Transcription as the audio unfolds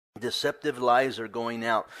Deceptive lies are going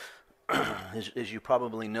out. As you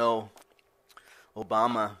probably know,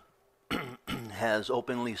 Obama has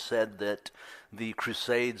openly said that the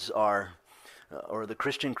Crusades are, or the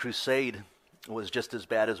Christian Crusade was just as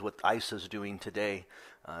bad as what ICE is doing today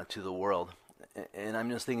to the world. And I'm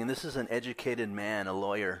just thinking, this is an educated man, a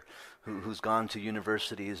lawyer, who's gone to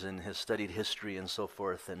universities and has studied history and so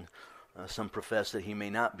forth, and some profess that he may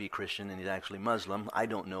not be Christian and he's actually Muslim. I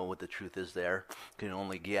don't know what the truth is there. Can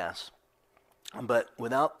only guess. But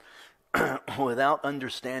without without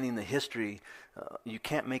understanding the history, you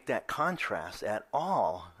can't make that contrast at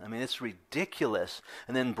all. I mean, it's ridiculous.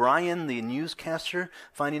 And then Brian, the newscaster,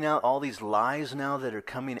 finding out all these lies now that are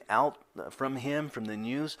coming out from him, from the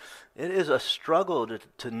news. It is a struggle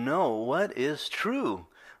to know what is true.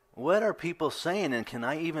 What are people saying, and can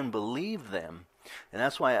I even believe them? And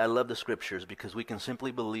that's why I love the scriptures, because we can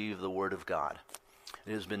simply believe the Word of God.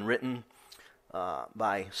 It has been written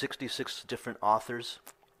by 66 different authors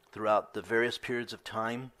throughout the various periods of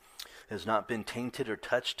time, has not been tainted or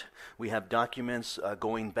touched. We have documents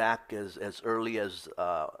going back as early as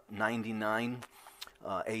 99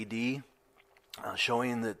 AD,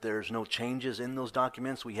 showing that there's no changes in those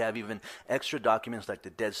documents. We have even extra documents like the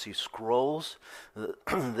Dead Sea Scrolls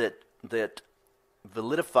that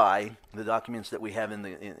validify the documents that we have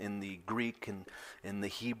in the Greek and in the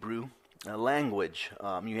Hebrew language.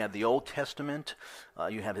 You have the Old Testament,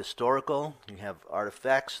 you have historical, you have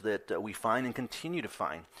artifacts that we find and continue to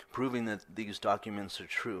find, proving that these documents are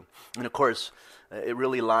true. And of course, it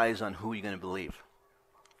really lies on who you're going to believe.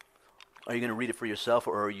 Are you going to read it for yourself,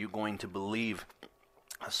 or are you going to believe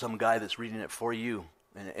some guy that's reading it for you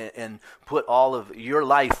and put all of your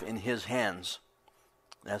life in his hands?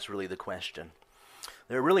 That's really the question.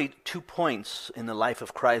 There are really 2 points in the life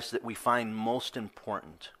of Christ that we find most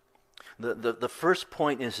important. The first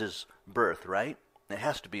point is his birth, right? It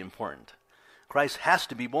has to be important. Christ has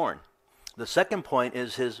to be born. The second point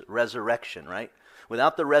is his resurrection, right?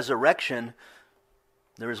 Without the resurrection,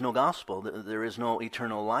 there is no gospel. There is no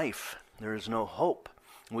eternal life. There is no hope.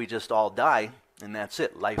 We just all die, and that's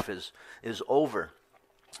it. Life is over.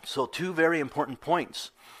 So 2 very important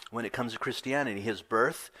points when it comes to Christianity: his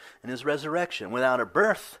birth and his resurrection. Without a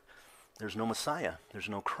birth, there's no Messiah. There's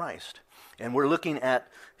no Christ. And we're looking at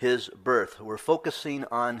his birth. We're focusing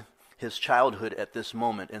on his childhood at this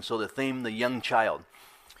moment. And so the theme, the young child.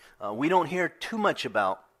 We don't hear too much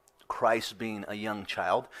about Christ being a young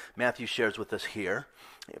child. Matthew shares with us here,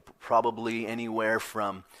 probably anywhere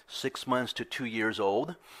from 6 months to 2 years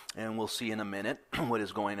old. And we'll see in a minute what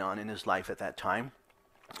is going on in his life at that time.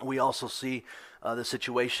 We also see the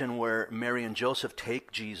situation where Mary and Joseph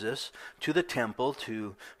take Jesus to the temple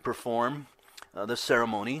to perform the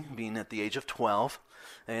ceremony, being at the age of 12.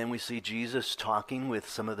 And we see Jesus talking with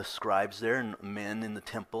some of the scribes there and men in the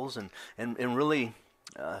temples and really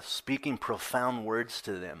speaking profound words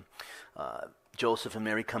to them. Joseph and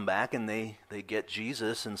Mary come back and they get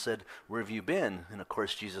Jesus and said, "Where have you been?" And of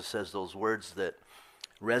course Jesus says those words that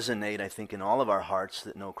resonate, I think, in all of our hearts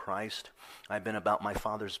that know Christ. "I've been about my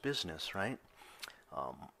Father's business," right?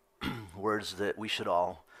 Words that we should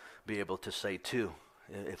all be able to say too.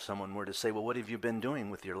 If someone were to say, "Well, what have you been doing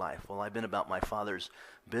with your life?" Well, I've been about my Father's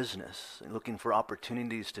business, looking for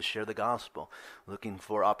opportunities to share the gospel, looking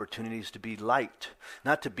for opportunities to be light.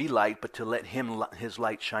 Not to be light, but to let his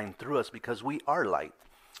light shine through us, because we are light,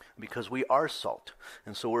 because we are salt.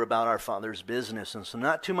 And so we're about our Father's business. And so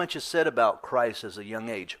not too much is said about Christ as a young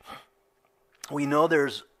age. We know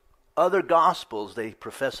there's other gospels. They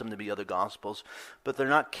profess them to be other gospels, but they're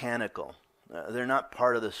not canonical. They're not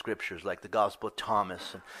part of the scriptures, like the Gospel of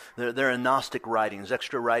Thomas. They're Gnostic writings,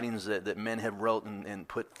 extra writings that men have wrote and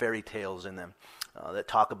put fairy tales in them that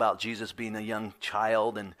talk about Jesus being a young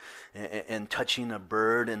child and touching a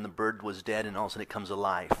bird, and the bird was dead, and all of a sudden it comes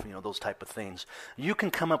alive. You know, those type of things. You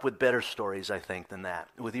can come up with better stories, I think, than that,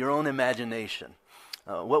 with your own imagination.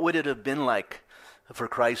 What would it have been like for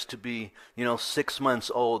Christ to be, 6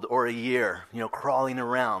 months old or a year, crawling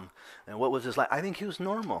around? And what was his life? I think he was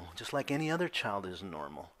normal, just like any other child is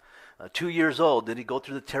normal. 2 years old, did he go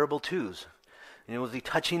through the terrible twos? Was he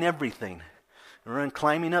touching everything? And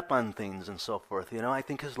climbing up on things and so forth? I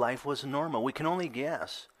think his life was normal. We can only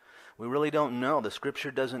guess. We really don't know. The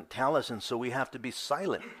scripture doesn't tell us, and so we have to be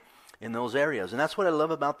silent in those areas. And that's what I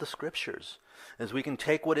love about the scriptures, is we can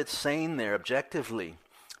take what it's saying there objectively,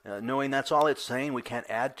 knowing that's all it's saying. We can't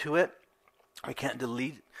add to it. We can't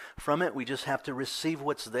delete from it. We just have to receive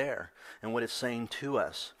what's there and what it's saying to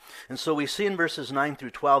us. And so we see in verses 9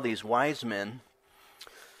 through 12, these wise men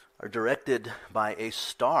are directed by a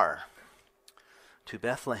star to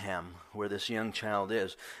Bethlehem, where this young child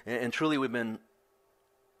is. And truly we've been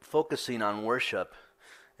focusing on worship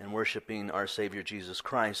and worshiping our Savior Jesus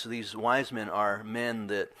Christ. So these wise men are men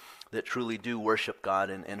that truly do worship God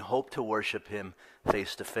and hope to worship Him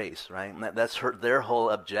face to face, right? And that's their whole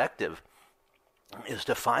objective, is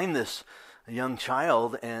to find this young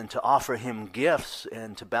child and to offer him gifts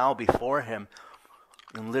and to bow before him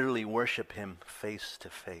and literally worship him face to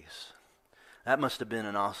face. That must have been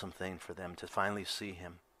an awesome thing for them to finally see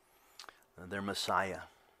him, their Messiah,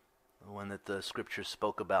 the one that the scriptures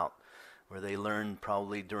spoke about, where they learned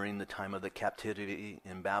probably during the time of the captivity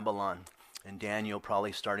in Babylon, and Daniel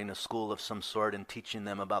probably starting a school of some sort and teaching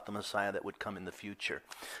them about the Messiah that would come in the future,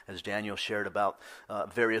 as Daniel shared about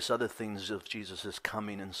various other things of Jesus'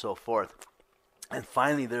 coming and so forth. And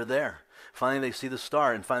finally they're there. Finally they see the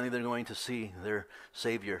star, and finally they're going to see their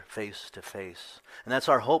Savior face to face. And that's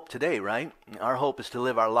our hope today, right? Our hope is to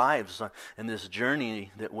live our lives in this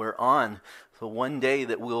journey that we're on, so one day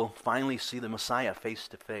that we'll finally see the Messiah face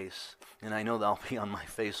to face. And I know that I'll be on my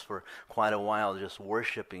face for quite a while just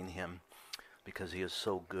worshiping Him, because He is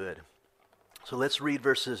so good. So let's read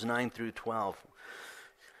verses 9 through 12.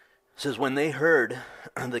 It says, "When they heard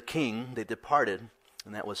the king, they departed,"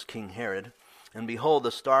 and that was King Herod. "And behold,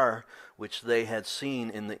 the star which they had seen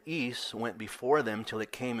in the east went before them till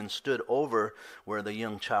it came and stood over where the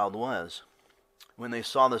young child was. When they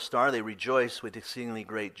saw the star, they rejoiced with exceedingly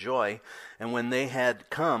great joy. And when they had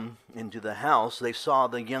come into the house, they saw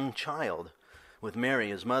the young child with Mary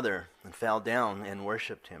his mother, and fell down and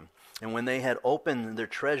worshipped him. And when they had opened their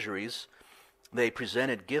treasuries, they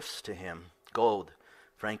presented gifts to him, gold,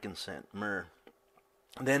 frankincense, myrrh.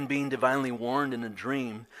 Then, being divinely warned in a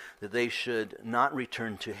dream that they should not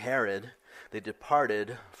return to Herod, they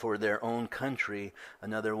departed for their own country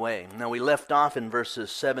another way." Now, we left off in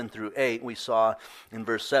verses 7 through 8. We saw in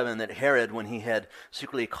verse 7 that Herod, when he had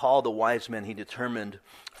secretly called the wise men, he determined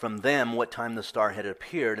from them what time the star had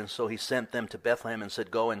appeared. And so he sent them to Bethlehem and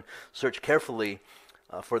said, "Go and search carefully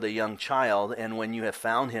for the young child, and when you have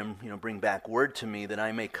found him, bring back word to me, that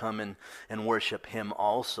I may come and worship him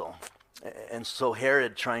also." And so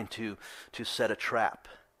Herod trying to set a trap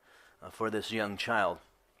for this young child.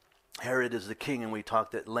 Herod is the king, and we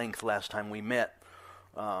talked at length last time we met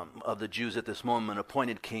of the Jews at this moment,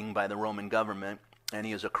 appointed king by the Roman government, and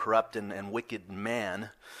he is a corrupt and wicked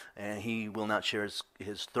man, and he will not share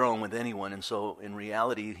his throne with anyone, and so in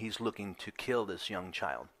reality he's looking to kill this young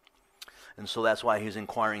child. And so that's why he's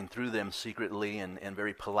inquiring through them secretly and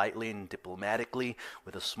very politely and diplomatically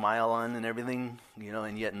with a smile on and everything,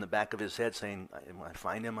 and yet in the back of his head saying, when I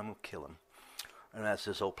find him, I'm going to kill him. And that's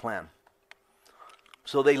his whole plan.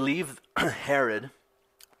 So they leave Herod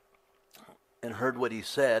and heard what he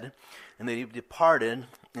said, and they departed,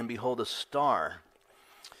 and behold, a star,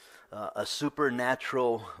 a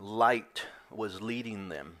supernatural light was leading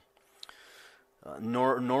them.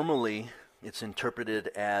 Normally, it's interpreted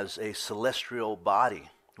as a celestial body,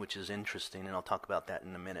 which is interesting, and I'll talk about that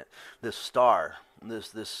in a minute. This star,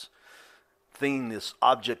 this thing, this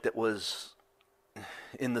object that was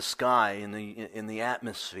in the sky, in the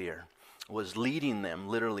atmosphere, was leading them.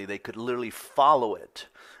 Literally, they could literally follow it,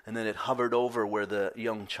 and then it hovered over where the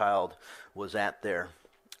young child was at there,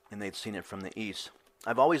 and they'd seen it from the east.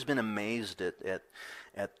 I've always been amazed at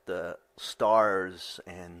the stars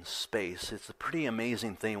and space. It's a pretty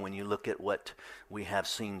amazing thing when you look at what we have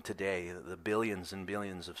seen today, the billions and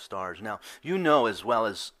billions of stars. Now, you know as well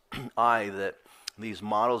as I that these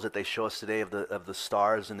models that they show us today of the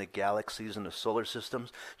stars and the galaxies and the solar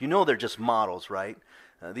systems, they're just models, right?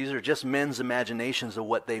 These are just men's imaginations of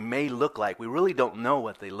what they may look like. We really don't know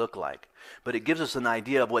what they look like, but it gives us an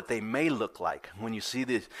idea of what they may look like. When you see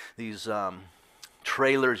these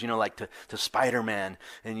trailers, like to Spider-Man,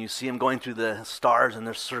 and you see him going through the stars and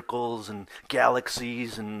their circles and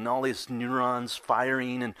galaxies and all these neurons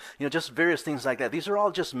firing and just various things like that. These are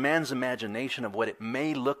all just man's imagination of what it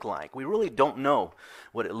may look like. We really don't know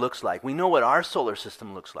what it looks like. We know what our solar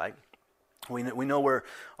system looks like. We know where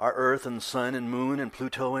our Earth and Sun and Moon and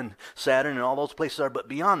Pluto and Saturn and all those places are, but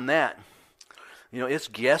beyond that, it's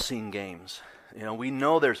guessing games. We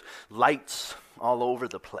know there's lights all over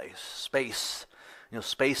the place. Space.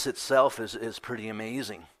 Space itself is pretty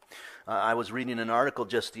amazing. I was reading an article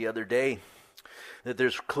just the other day that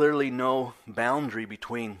there's clearly no boundary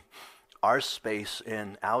between our space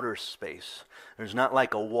and outer space. There's not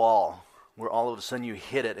like a wall where all of a sudden you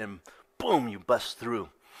hit it and boom, you bust through,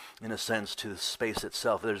 in a sense, to space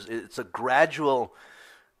itself. It's a gradual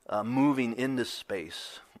moving into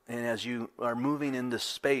space. And as you are moving into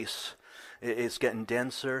space, it's getting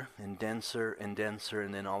denser and denser and denser,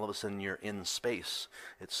 and then all of a sudden you're in space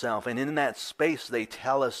itself. And in that space, they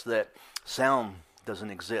tell us that sound doesn't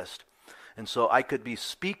exist. And so I could be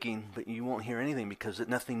speaking, but you won't hear anything because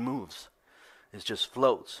nothing moves. It just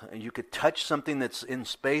floats. And you could touch something that's in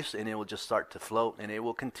space and it will just start to float, and it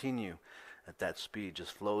will continue at that speed,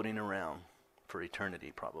 just floating around for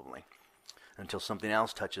eternity probably, until something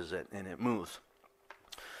else touches it and it moves.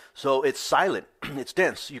 So it's silent. It's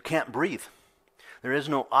dense. You can't breathe. There is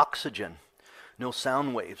no oxygen, no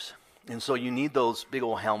sound waves. And so you need those big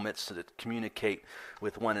old helmets that communicate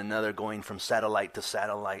with one another, going from satellite to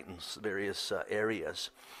satellite in various areas.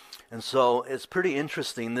 And so it's pretty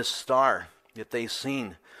interesting. This star that they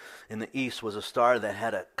seen in the east was a star that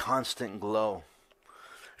had a constant glow.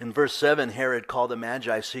 In verse 7, Herod called the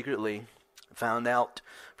Magi secretly, found out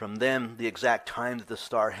from them the exact time that the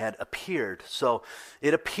star had appeared. So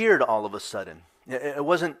it appeared all of a sudden. It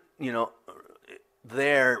wasn't,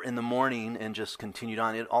 there in the morning and just continued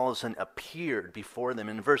on. It all of a sudden appeared before them.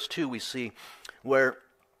 In verse 2 we see where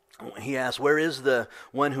he asks, where is the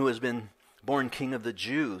one who has been born King of the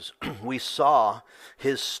Jews? We saw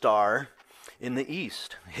his star in the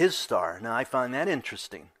east. His star. Now I find that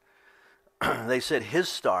interesting. They said his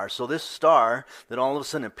star. So this star that all of a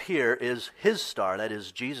sudden appear is his star. That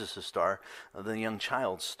is Jesus' star, the young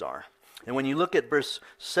child's star. And when you look at verse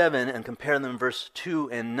 7 and compare them verse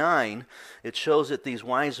 2 and 9, it shows that these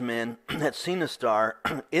wise men had seen the star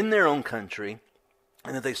in their own country,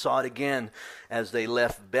 and that they saw it again as they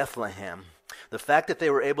left Bethlehem. The fact that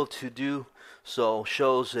they were able to do so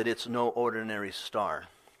shows that it's no ordinary star,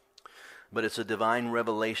 but it's a divine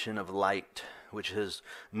revelation of light, which has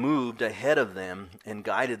moved ahead of them and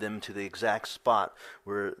guided them to the exact spot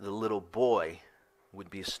where the little boy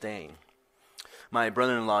would be staying. My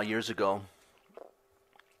brother-in-law years ago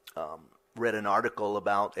read an article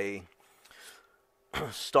about a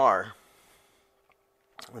star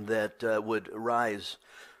that would rise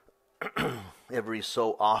every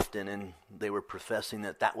so often, and they were professing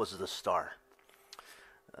that that was the star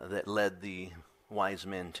that led the wise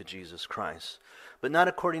men to Jesus Christ. But not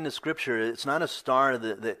according to Scripture. It's not a star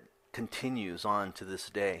that continues on to this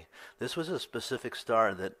day. This was a specific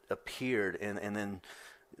star that appeared and then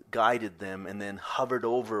guided them and then hovered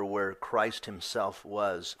over where Christ himself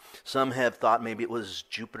was. Some have thought maybe it was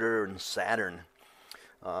Jupiter and Saturn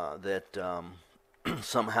that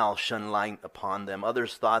somehow shone light upon them.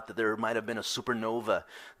 Others thought that there might have been a supernova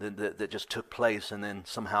that just took place and then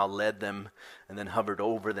somehow led them and then hovered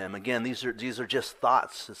over them. Again, these are just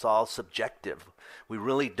thoughts. It's all subjective. We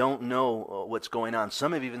really don't know what's going on.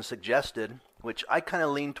 Some have even suggested, which I kind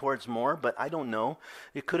of lean towards more, but I don't know.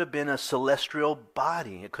 It could have been a celestial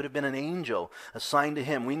body. It could have been an angel assigned to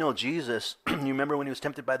him. We know Jesus, you remember when he was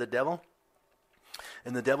tempted by the devil?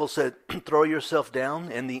 And the devil said, throw yourself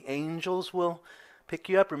down and the angels will pick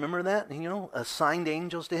you up. Remember that? Assigned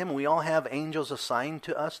angels to him. We all have angels assigned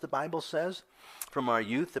to us, the Bible says, from our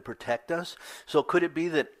youth that protect us. So could it be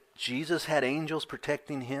that Jesus had angels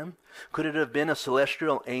protecting him? Could it have been a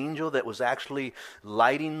celestial angel that was actually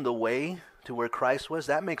lighting the way to where Christ was?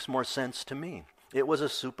 That makes more sense to me. It was a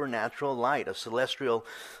supernatural light, a celestial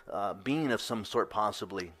being of some sort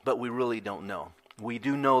possibly, but we really don't know. We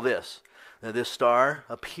do know this, that this star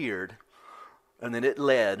appeared, and then it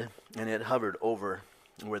led, and it hovered over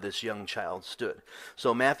where this young child stood.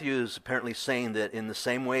 So Matthew is apparently saying that in the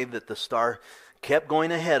same way that the star kept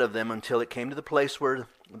going ahead of them until it came to the place where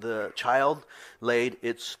the child laid,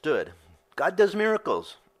 it stood. God does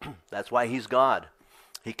miracles. That's why he's God.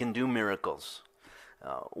 He can do miracles.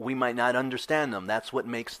 We might not understand them. That's what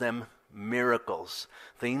makes them miracles.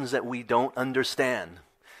 Things that we don't understand.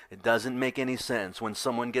 It doesn't make any sense when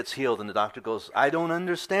someone gets healed and the doctor goes, I don't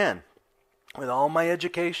understand. With all my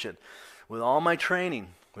education, with all my training,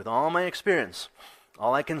 with all my experience,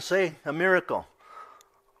 all I can say, a miracle.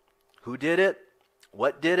 Who did it?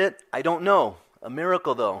 What did it? I don't know. A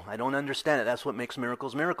miracle, though. I don't understand it. That's what makes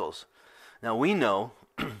miracles miracles. Now, we know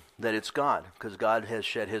that it's God, because God has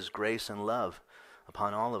shed his grace and love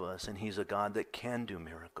upon all of us, and he's a God that can do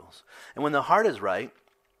miracles. And when the heart is right,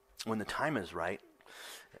 when the time is right,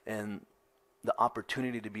 and the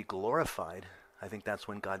opportunity to be glorified, I think that's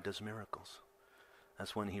when God does miracles.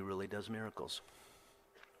 That's when he really does miracles.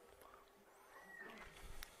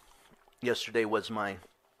 Yesterday was my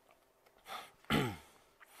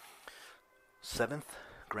 7th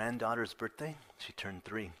granddaughter's birthday. She turned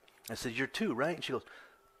 3. I said, you're 2, right? And she goes,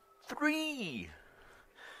 3.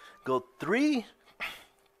 Go, 3?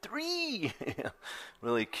 3.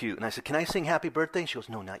 Really cute. And I said, can I sing happy birthday? She goes,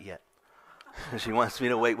 no, not yet. She wants me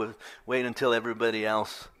to wait until everybody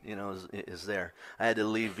else, is there. I had to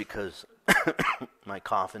leave because my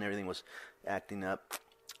cough and everything was acting up.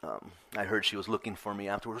 I heard she was looking for me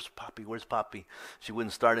afterwards. Where's Poppy? She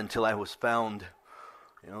wouldn't start until I was found.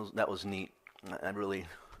 That was neat. I really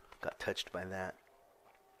got touched by that.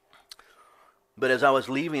 But as I was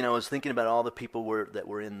leaving, I was thinking about all the people that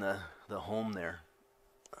were in the home there.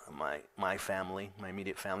 My family, my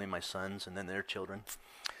immediate family, my sons, and then their children.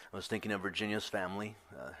 I was thinking of Virginia's family,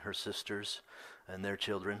 her sisters, and their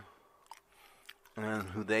children, and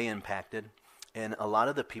who they impacted. And a lot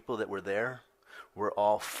of the people that were there were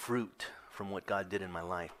all fruit from what God did in my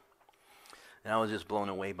life. And I was just blown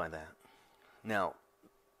away by that. Now,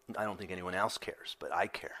 I don't think anyone else cares, but I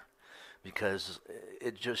care. Because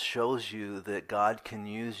it just shows you that God can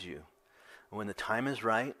use you. When the time is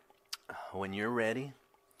right, when you're ready,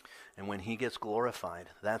 and when He gets glorified,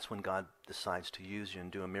 that's when God decides to use you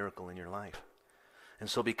and do a miracle in your life. And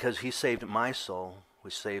so because He saved my soul,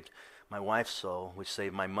 which saved my wife's soul, which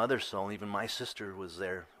saved my mother's soul, and even my sister was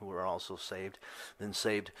there who were also saved, then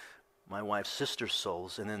saved my wife's sister's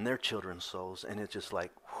souls, and then their children's souls, and it's just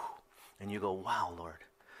like, whew, and you go, wow, Lord,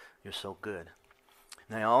 you're so good.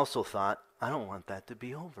 And I also thought, I don't want that to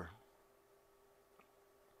be over.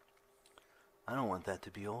 I don't want that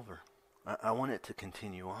to be over. I want it to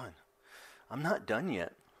continue on. I'm not done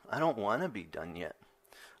yet. I don't want to be done yet.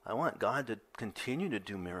 I want God to continue to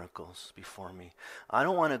do miracles before me. I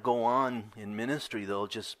don't want to go on in ministry, though,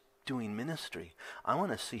 just doing ministry. I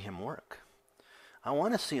want to see Him work. I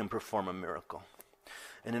want to see Him perform a miracle.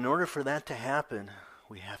 And in order for that to happen,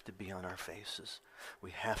 we have to be on our faces.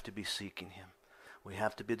 We have to be seeking Him. We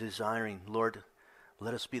have to be desiring, Lord,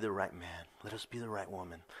 let us be the right man. Let us be the right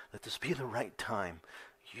woman. Let this be the right time.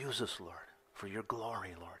 Use us, Lord, for your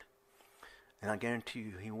glory, Lord. And I guarantee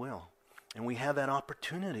you He will. And we have that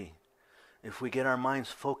opportunity if we get our minds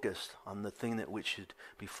focused on the thing that we should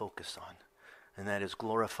be focused on. And that is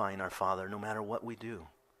glorifying our Father no matter what we do.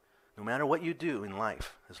 No matter what you do in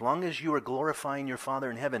life. As long as you are glorifying your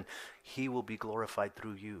Father in heaven, He will be glorified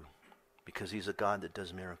through you. Because He's a God that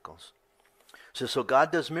does miracles. So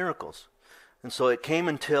God does miracles. And so it came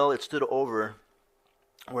until it stood over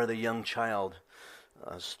where the young child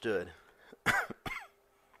stood.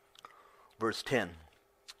 Verse 10.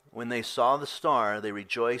 When they saw the star, they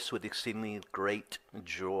rejoiced with exceedingly great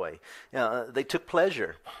joy. They took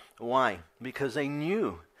pleasure. Why? Because they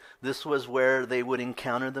knew this was where they would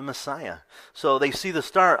encounter the Messiah. So they see the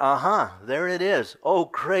star. There it is. Oh,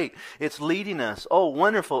 great. It's leading us. Oh,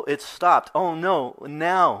 wonderful. It's stopped. Oh, no.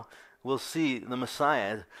 Now we'll see the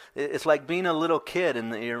Messiah. It's like being a little kid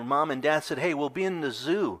and your mom and dad said, hey, we'll be in the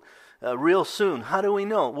zoo real soon. How do we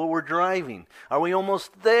know? Well, we're driving. Are we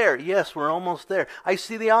almost there? Yes, we're almost there. I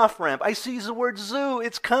see the off-ramp. I see the word zoo.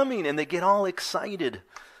 It's coming. And they get all excited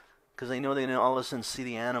because they know all of a sudden see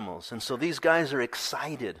the animals. And so these guys are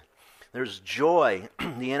excited. There's joy.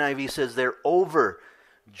 The NIV says they're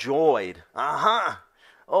overjoyed.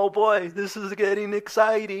 Oh boy, this is getting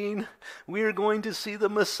exciting. We're going to see the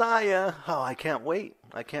Messiah. Oh, I can't wait.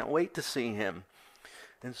 I can't wait to see Him.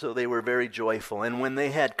 And so they were very joyful. And when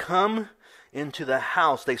they had come into the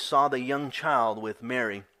house, they saw the young child with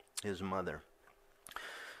Mary, His mother.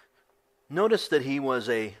 Notice that he was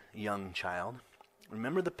a young child.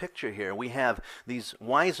 Remember the picture here. We have these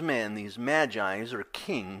wise men, these magi's or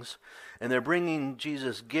kings, and they're bringing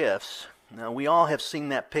Jesus gifts. Now, we all have seen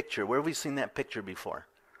that picture. Where have we seen that picture before?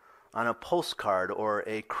 On a postcard or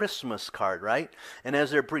a Christmas card, right? And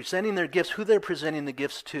as they're presenting their gifts, who they're presenting the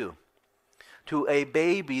gifts to? To a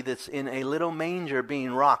baby that's in a little manger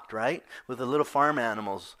being rocked, right? With the little farm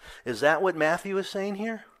animals. Is that what Matthew is saying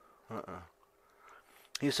here?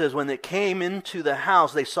 He says, when they came into the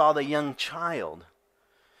house, they saw the young child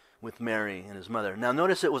with Mary and His mother. Now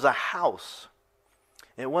notice it was a house.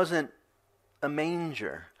 It wasn't a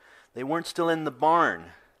manger. They weren't still in the barn.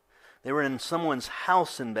 They were in someone's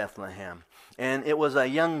house in Bethlehem. And it was a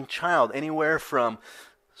young child, anywhere from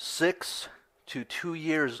 6 to 2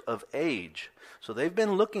 years of age. So they've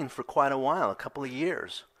been looking for quite a while, a couple of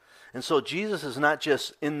years. And so Jesus is not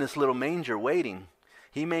just in this little manger waiting.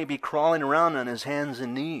 He may be crawling around on His hands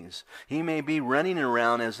and knees. He may be running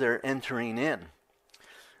around as they're entering in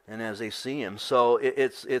and as they see Him. So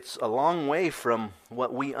it's a long way from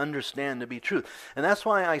what we understand to be truth. And that's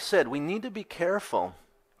why I said we need to be careful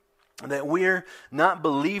that we're not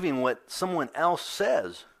believing what someone else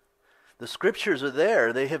says. The scriptures are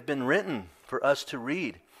there. They have been written for us to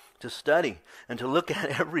read, to study, and to look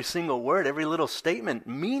at every single word. Every little statement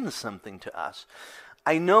means something to us.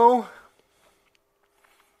 I know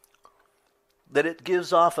that it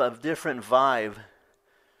gives off a different vibe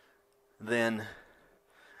than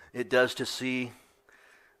it does to see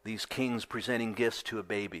these kings presenting gifts to a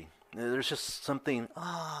baby. There's just something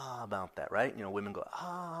about that, right? You know, women go,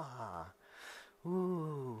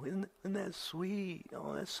 ooh, isn't that sweet?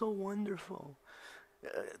 Oh, that's so wonderful.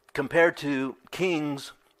 compared to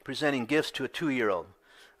kings presenting gifts to a 2-year-old.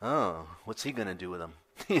 Oh, what's he going to do with them?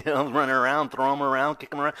 Run around, throw them around, kick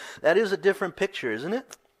them around. That is a different picture, isn't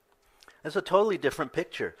it? That's a totally different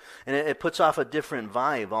picture. And it puts off a different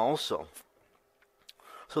vibe also.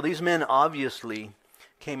 So these men obviously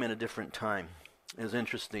came in a different time. It was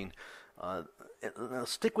interesting.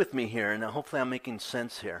 Stick with me here, and hopefully I'm making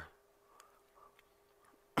sense here.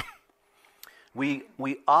 We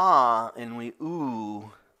ah and we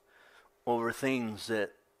ooh over things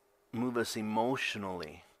that move us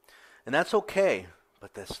emotionally. And that's okay,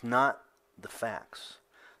 but that's not the facts.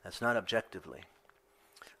 That's not objectively.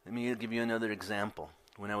 Let me give you another example.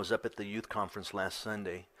 When I was up at the youth conference last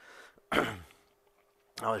Sunday, I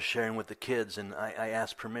was sharing with the kids, and I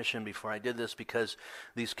asked permission before I did this because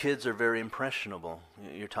these kids are very impressionable.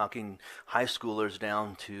 You're talking high schoolers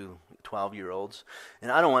down to 12-year-olds.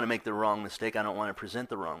 And I don't want to make the wrong mistake. I don't want to present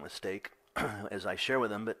the wrong mistake as I share with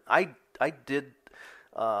them. But I did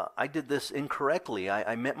this incorrectly.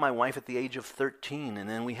 I met my wife at the age of 13, and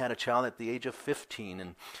then we had a child at the age of 15.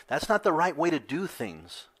 And that's not the right way to do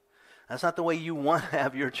things. That's not the way you want to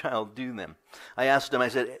have your child do them. I asked them, I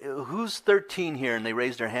said, who's 13 here? And they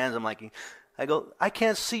raised their hands. I go, I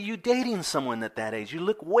can't see you dating someone at that age. You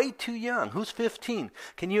look way too young. Who's 15?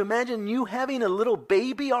 Can you imagine you having a little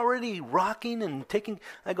baby already rocking and taking?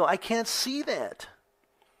 I go, I can't see that.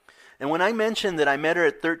 And when I mentioned that I met her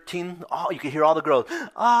at 13, you could hear all the girls,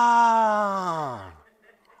 ah.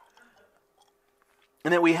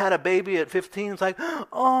 And that we had a baby at 15, it's like,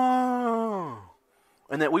 oh.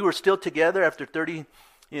 And that we were still together after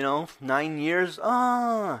 9 years.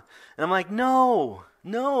 And I'm like, no.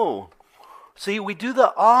 See, we do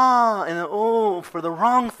the and the oh for the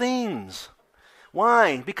wrong things.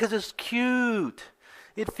 Why? Because it's cute.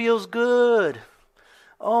 It feels good.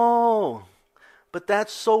 Oh, but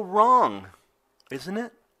that's so wrong, isn't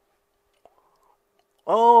it?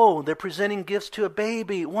 Oh, they're presenting gifts to a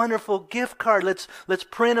baby. Wonderful gift card. Let's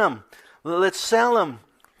print them. Let's sell them.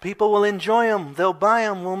 People will enjoy them. They'll buy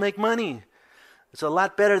them. We'll make money. It's a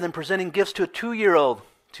lot better than presenting gifts to a 2-year-old.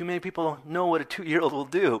 Too many people know what a 2-year-old will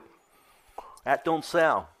do. That don't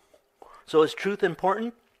sell. So is truth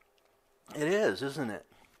important? It is, isn't it?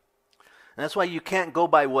 And that's why you can't go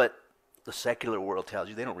by what the secular world tells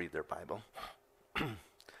you. They don't read their Bible.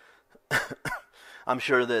 I'm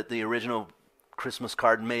sure that the original Christmas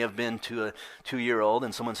card may have been to a 2-year-old,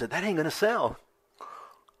 and someone said, that ain't going to sell.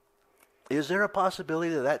 Is there a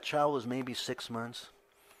possibility that child was maybe 6 months?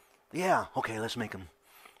 Yeah, okay, let's make him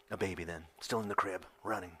a baby then. Still in the crib,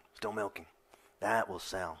 running, still milking. That will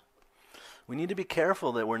sell. We need to be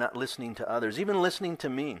careful that we're not listening to others, even listening to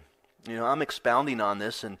me. I'm expounding on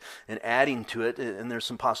this and adding to it, and there's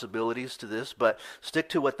some possibilities to this, but stick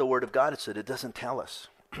to what the Word of God has said. It doesn't tell us,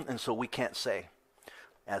 and so we can't say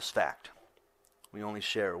as fact. We only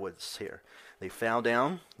share what's here. They fell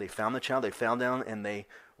down, they found the child, they fell down, and they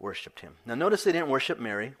worshipped him. Now notice they didn't worship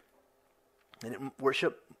Mary. They didn't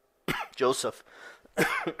worship Joseph.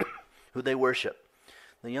 Who they worship?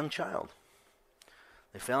 The young child.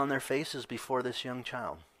 They fell on their faces before this young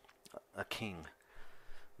child, a king,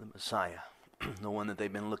 the Messiah, the one that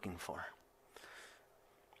they've been looking for.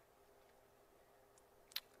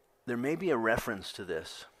 There may be a reference to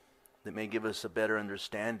this that may give us a better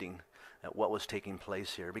understanding at what was taking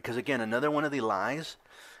place here. Because again, another one of the lies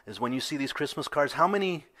is when you see these Christmas cards, how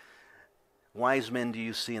many wise men do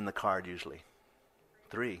you see in the card usually?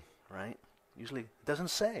 3, right? Usually it doesn't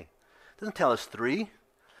say. It doesn't tell us 3.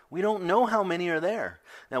 We don't know how many are there.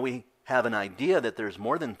 Now we have an idea that there's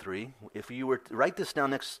more than 3. If you were to write this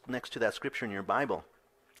down next to that scripture in your Bible,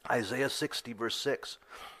 Isaiah 60 verse 6.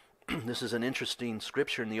 This is an interesting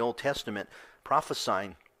scripture in the Old Testament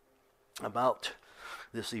prophesying about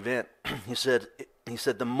this event. He said,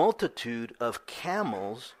 the multitude of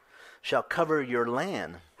camels shall cover your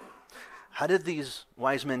land. How did these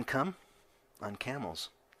wise men come? On camels.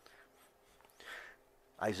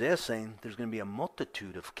 Isaiah is saying there's going to be a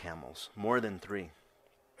multitude of camels, more than 3.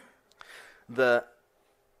 The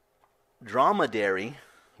dromedary,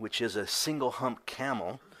 which is a single hump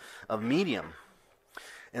camel of medium,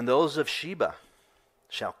 and those of Sheba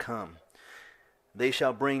shall come. They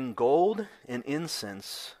shall bring gold and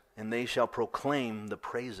incense, and they shall proclaim the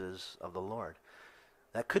praises of the Lord.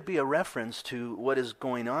 That could be a reference to what is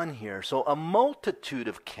going on here. So a multitude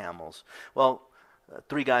of camels. Well,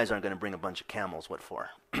 3 guys aren't going to bring a bunch of camels. What for?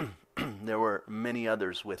 There were many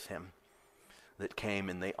others with him that came,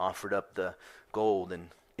 and they offered up the gold and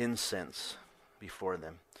incense before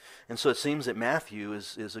them. And so it seems that Matthew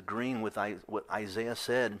is agreeing with what Isaiah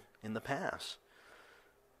said in the past.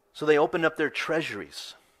 So they opened up their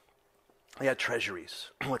treasuries. They had treasuries.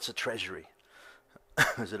 What's a treasury?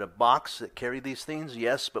 Is it a box that carried these things?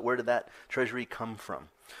 Yes, but where did that treasury come from?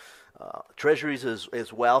 Treasuries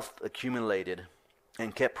is wealth accumulated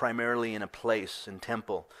and kept primarily in a place, in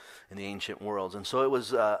temple, in the ancient worlds. And so it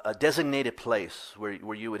was a designated place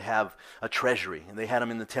where you would have a treasury. And they had them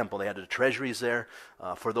in the temple. They had the treasuries there.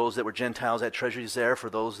 For those that were Gentiles, they had treasuries there. For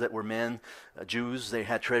those that were men, Jews, they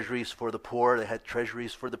had treasuries for the poor. They had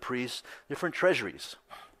treasuries for the priests. Different treasuries.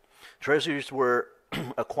 Treasuries were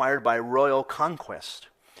acquired by royal conquest.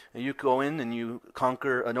 And you go in and you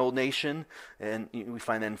conquer an old nation, and we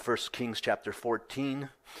find that in 1 Kings chapter 14,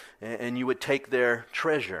 and you would take their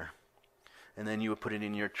treasure, and then you would put it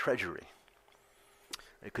in your treasury.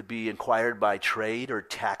 It could be acquired by trade or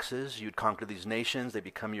taxes. You'd conquer these nations, they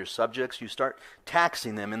become your subjects, you start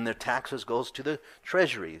taxing them, and their taxes goes to the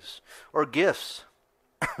treasuries. Or gifts.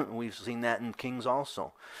 We've seen that in Kings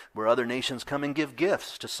also, where other nations come and give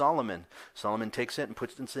gifts to Solomon. Solomon takes it and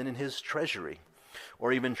puts it in his treasury.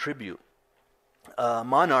 Or even tribute.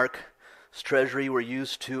 Monarch's treasury were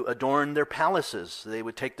used to adorn their palaces. They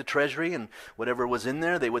would take the treasury and whatever was in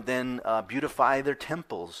there, they would then beautify their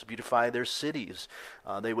temples, beautify their cities.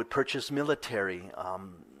 They would purchase military,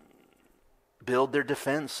 build their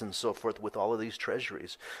defense and so forth with all of these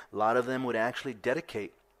treasuries. A lot of them would actually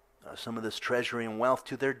dedicate some of this treasury and wealth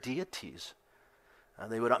to their deities.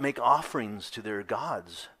 They would make offerings to their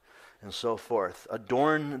gods and so forth,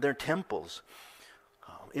 adorn their temples.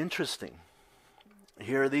 Interesting.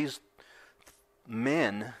 Here are these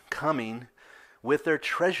men coming with their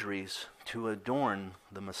treasuries to adorn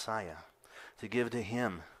the Messiah, to give to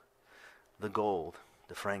him the gold,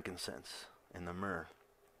 the frankincense, and the myrrh.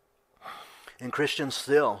 And Christians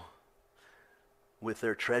still, with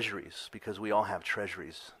their treasuries, because we all have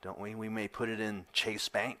treasuries, don't we? We may put it in Chase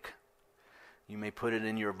Bank. You may put it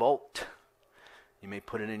in your vault. You may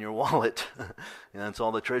put it in your wallet. That's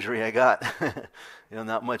all the treasury I got.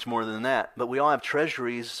 Not much more than that. But we all have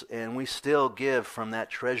treasuries, and we still give from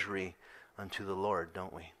that treasury unto the Lord,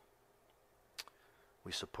 don't we?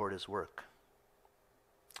 We support his work.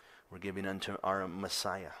 We're giving unto our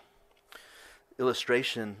Messiah.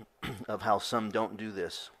 Illustration of how some don't do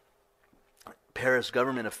this. Paris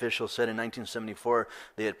government officials said in 1974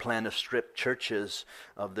 they had planned to strip churches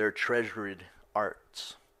of their treasured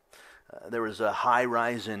arts. There was a high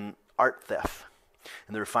rise in art theft.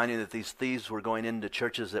 And they were finding that these thieves were going into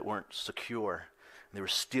churches that weren't secure. They were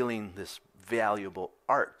stealing this valuable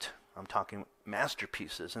art. I'm talking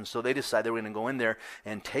masterpieces. And so they decided they were going to go in there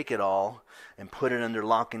and take it all and put it under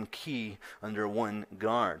lock and key under one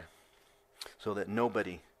guard so that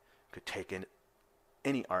nobody could take in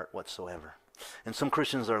any art whatsoever. And some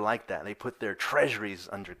Christians are like that. They put their treasuries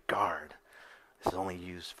under guard. This is only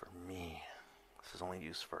used for me. This is only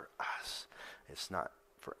used for us. It's not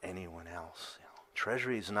for anyone else.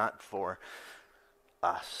 Treasury is not for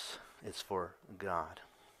us. It's for God.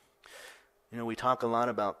 We talk a lot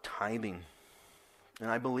about tithing.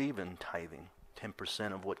 And I believe in tithing.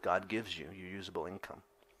 10% of what God gives you, your usable income.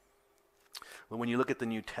 But when you look at the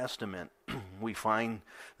New Testament, we find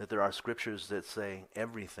that there are scriptures that say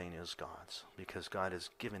everything is God's because God has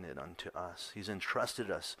given it unto us. He's entrusted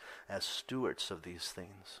us as stewards of these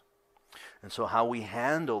things. And so how we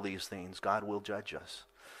handle these things, God will judge us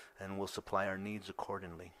and will supply our needs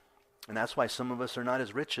accordingly. And that's why some of us are not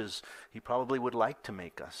as rich as he probably would like to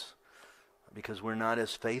make us, because we're not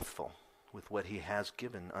as faithful with what he has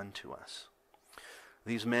given unto us.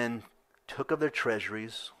 These men took of their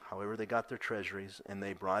treasuries, however they got their treasuries, and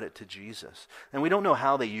they brought it to Jesus. And we don't know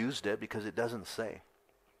how they used it because it doesn't say.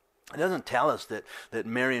 It doesn't tell us that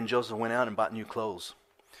Mary and Joseph went out and bought new clothes,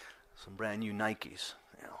 some brand new Nikes.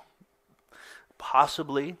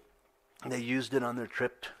 Possibly they used it on their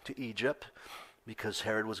trip to Egypt because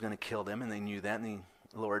Herod was going to kill them, and they knew that, and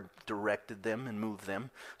the Lord directed them and moved them.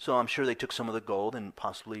 So I'm sure they took some of the gold and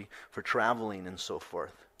possibly for traveling and so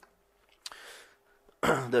forth.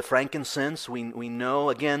 The frankincense, we know,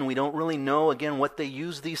 again, we don't really know, again, what they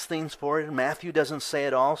use these things for. Matthew doesn't say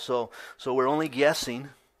it all, so we're only guessing.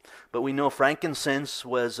 But we know frankincense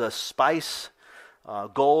was a spice.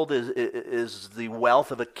 Gold is the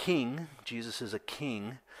wealth of a king. Jesus is a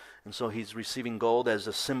king, and so he's receiving gold as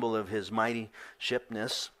a symbol of his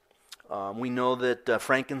mighty-shipness. We know that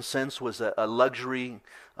frankincense was a luxury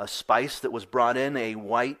spice that was brought in, a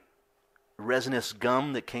white resinous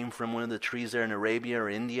gum that came from one of the trees there in Arabia or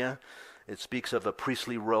India. It speaks of a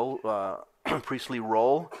priestly roll,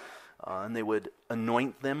 and they would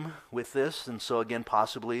anoint them with this. And so again,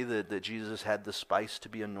 possibly that Jesus had the spice to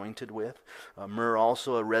be anointed with. Myrrh,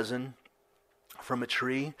 also a resin from a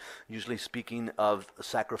tree, usually speaking of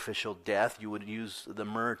sacrificial death, you would use the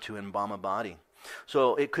myrrh to embalm a body.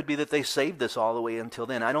 So it could be that they saved this all the way until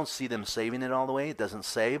then. I don't see them saving it all the way. It doesn't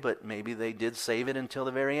say, but maybe they did save it until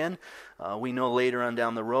the very end. We know later on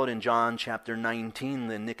down the road in John chapter 19,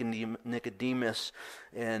 the Nicodemus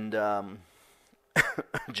and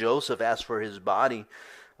Joseph asked for his body,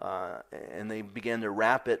 and they began to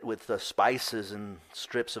wrap it with spices and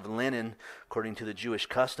strips of linen, according to the Jewish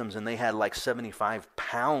customs, and they had like 75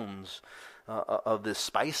 pounds of the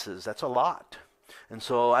spices. That's a lot. And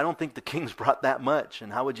so I don't think the kings brought that much.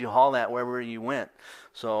 And how would you haul that wherever you went?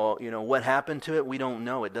 So, what happened to it, we don't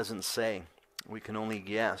know. It doesn't say. We can only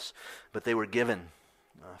guess. But they were given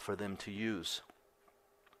for them to use.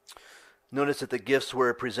 Notice that the gifts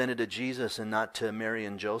were presented to Jesus and not to Mary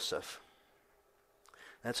and Joseph.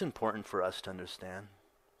 That's important for us to understand.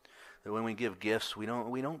 That when we give gifts, we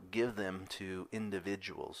don't give them to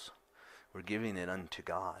individuals. We're giving it unto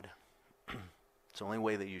God. It's the only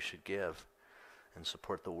way that you should give and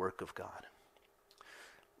support the work of God.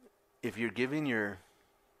 If you're giving your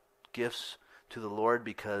gifts to the Lord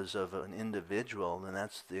because of an individual, then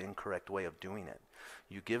that's the incorrect way of doing it.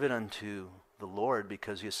 You give it unto the Lord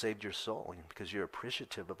because He has saved your soul, because you're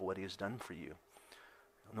appreciative of what He has done for you.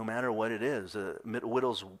 No matter what it is, a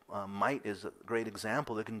widow's mite is a great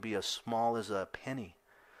example. It can be as small as a penny,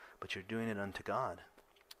 but you're doing it unto God.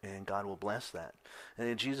 And God will bless that.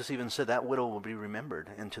 And Jesus even said that widow will be remembered.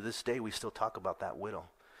 And to this day, we still talk about that widow.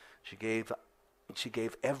 She gave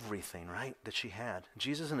everything, right, that she had.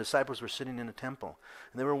 Jesus and the disciples were sitting in the temple,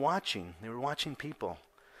 and they were watching. They were watching people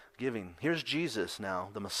giving. Here's Jesus now,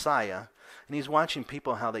 the Messiah, and He's watching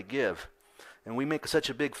people how they give. And we make such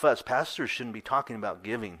a big fuss. Pastors shouldn't be talking about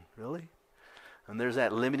giving. Really? And there's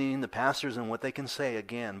that limiting the pastors and what they can say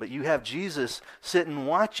again. But you have Jesus sitting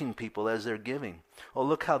watching people as they're giving. Oh,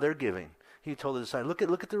 look how they're giving. He told the disciples,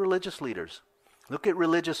 look at the religious leaders. Look at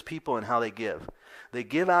religious people and how they give. They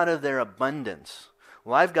give out of their abundance.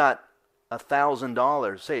 Well, I've got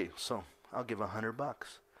 $1,000. Hey, so I'll give $100.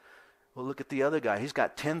 Well, look at the other guy. He's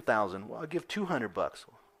got 10,000. Well, I'll give $200.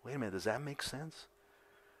 Wait a minute, does that make sense?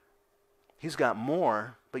 He's got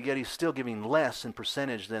more, but yet he's still giving less in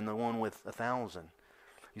percentage than the one with 1,000.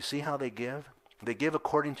 You see how they give? They give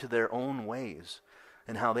according to their own ways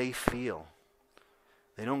and how they feel.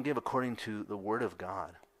 They don't give according to the Word of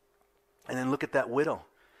God. And then look at that widow.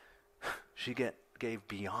 She gave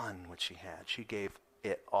beyond what she had. She gave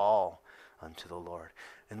it all unto the Lord.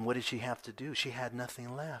 And what did she have to do? She had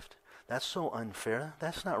nothing left. That's so unfair.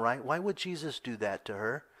 That's not right. Why would Jesus do that to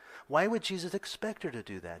her? Why would Jesus expect her to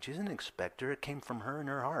do that? Jesus didn't expect her. It came from her in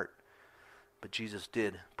her heart. But Jesus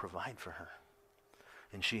did provide for her.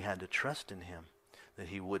 And she had to trust in Him that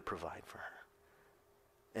He would provide for her.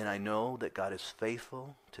 And I know that God is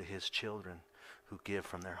faithful to His children who give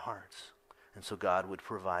from their hearts. And so God would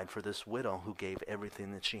provide for this widow who gave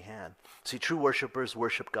everything that she had. See, true worshipers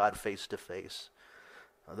worship God face to face.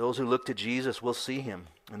 Those who look to Jesus will see Him.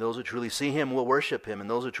 And those who truly see Him will worship Him. And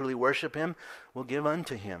those who truly worship Him will give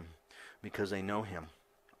unto Him because they know Him.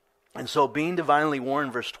 And so being divinely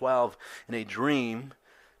warned, verse 12, in a dream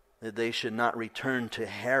that they should not return to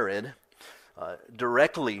Herod,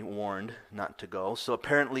 directly warned not to go. So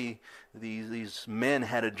apparently these men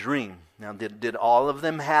had a dream. Now did all of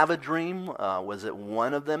them have a dream? Was it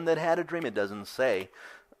one of them that had a dream? It doesn't say.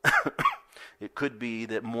 It could be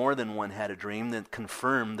that more than one had a dream that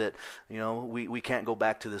confirmed that, we can't go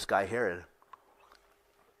back to this guy Herod.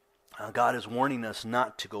 God is warning us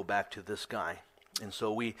not to go back to this guy. And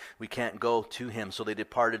so we can't go to him. So they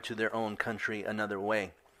departed to their own country another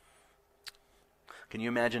way. Can you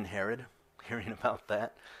imagine Herod hearing about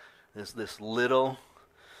that? This little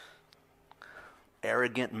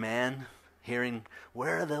arrogant man hearing,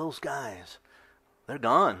 where are those guys? They're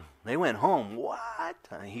gone. They went home. What?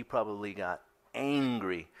 He probably got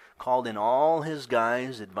angry, called in all his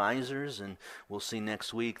guys, advisors, and we'll see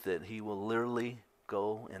next week that he will literally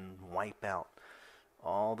go and wipe out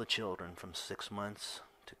all the children from 6 months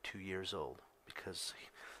to 2 years old because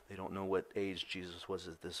they don't know what age Jesus was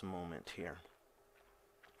at this moment here.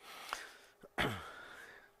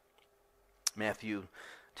 Matthew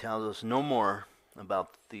tells us no more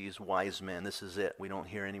about these wise men. This is it. We don't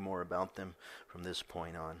hear any more about them from this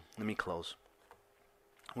point on. Let me close.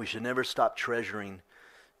 We should never stop treasuring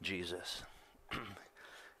Jesus.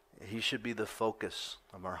 He should be the focus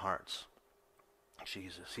of our hearts.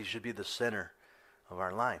 Jesus. He should be the center of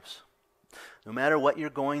our lives. No matter what you're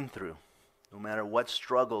going through, no matter what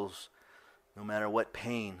struggles, no matter what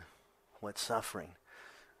pain, what suffering,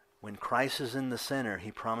 when Christ is in the center,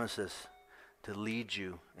 He promises to lead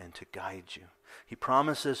you and to guide you. He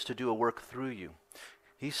promises to do a work through you.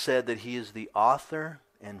 He said that he is the author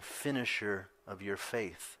and finisher of your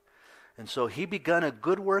faith. And so he begun a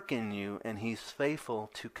good work in you, and he's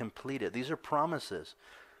faithful to complete it. These are promises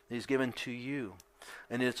that he's given to you.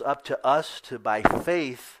 And it's up to us to, by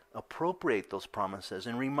faith, appropriate those promises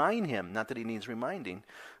and remind him, not that he needs reminding,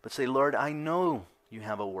 but say, Lord, I know you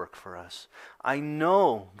have a work for us. I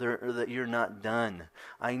know that you're not done.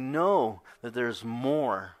 I know that there's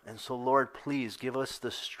more. And so, Lord, please give us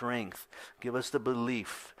the strength, give us the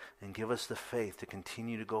belief, and give us the faith to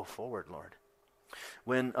continue to go forward, Lord.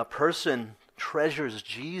 When a person treasures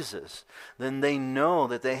Jesus, then they know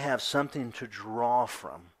that they have something to draw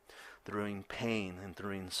from through pain and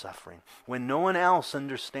through suffering. When no one else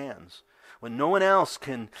understands, when no one else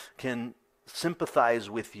can sympathize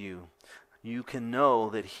with you, you can know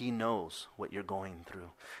that he knows what you're going through.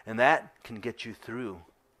 And that can get you through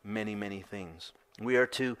many, many things. We are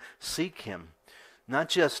to seek him, not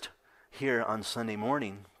just here on Sunday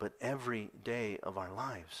morning, but every day of our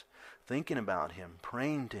lives. Thinking about him,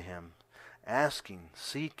 praying to him, asking,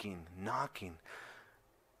 seeking, knocking,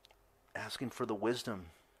 asking for the wisdom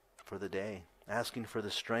for the day, asking for the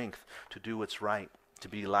strength to do what's right, to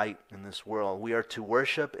be light in this world. We are to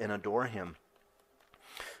worship and adore him,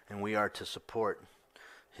 and we are to support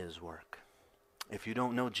his work. If you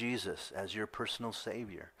don't know Jesus as your personal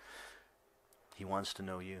Savior, he wants to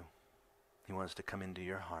know you. He wants to come into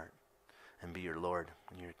your heart and be your Lord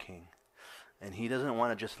and your King. And he doesn't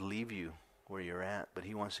want to just leave you where you're at, but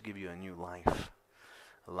he wants to give you a new life,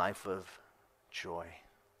 a life of joy,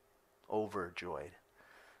 overjoyed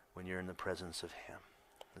when you're in the presence of him.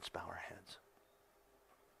 Let's bow our heads.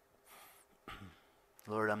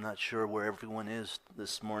 Lord, I'm not sure where everyone is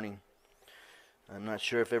this morning. I'm not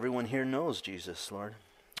sure if everyone here knows Jesus, Lord.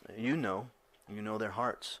 You know their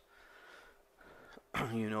hearts.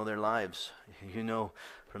 You know their lives. You know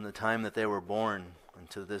from the time that they were born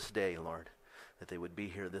until this day, Lord, that they would be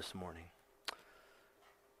here this morning.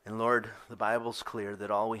 And Lord, the Bible's clear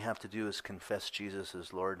that all we have to do is confess Jesus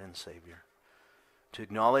as Lord and Savior. To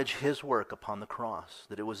acknowledge his work upon the cross,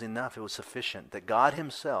 that it was enough, it was sufficient, that God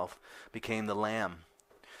himself became the Lamb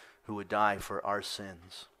who would die for our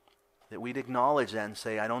sins. That we'd acknowledge that and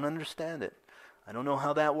say, I don't understand it. I don't know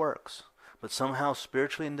how that works. But somehow,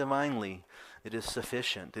 spiritually and divinely, it is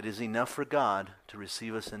sufficient. It is enough for God to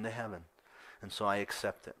receive us into heaven. And so I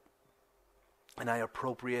accept it. And I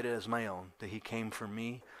appropriate it as my own, that he came for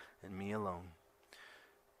me and me alone.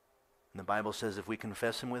 And the Bible says if we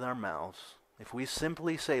confess him with our mouths, if we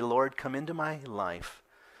simply say, Lord, come into my life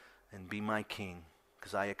and be my King,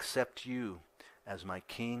 because I accept you as my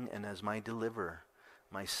King and as my deliverer,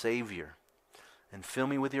 my Savior, and fill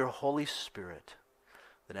me with your Holy Spirit,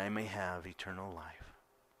 that I may have eternal life.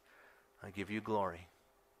 I give you glory.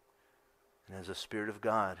 And as the Spirit of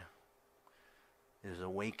God is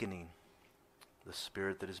awakening the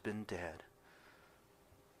spirit that has been dead,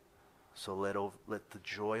 so let the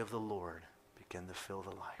joy of the Lord begin to fill the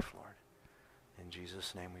life, Lord. In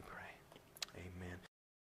Jesus' name we pray. Amen.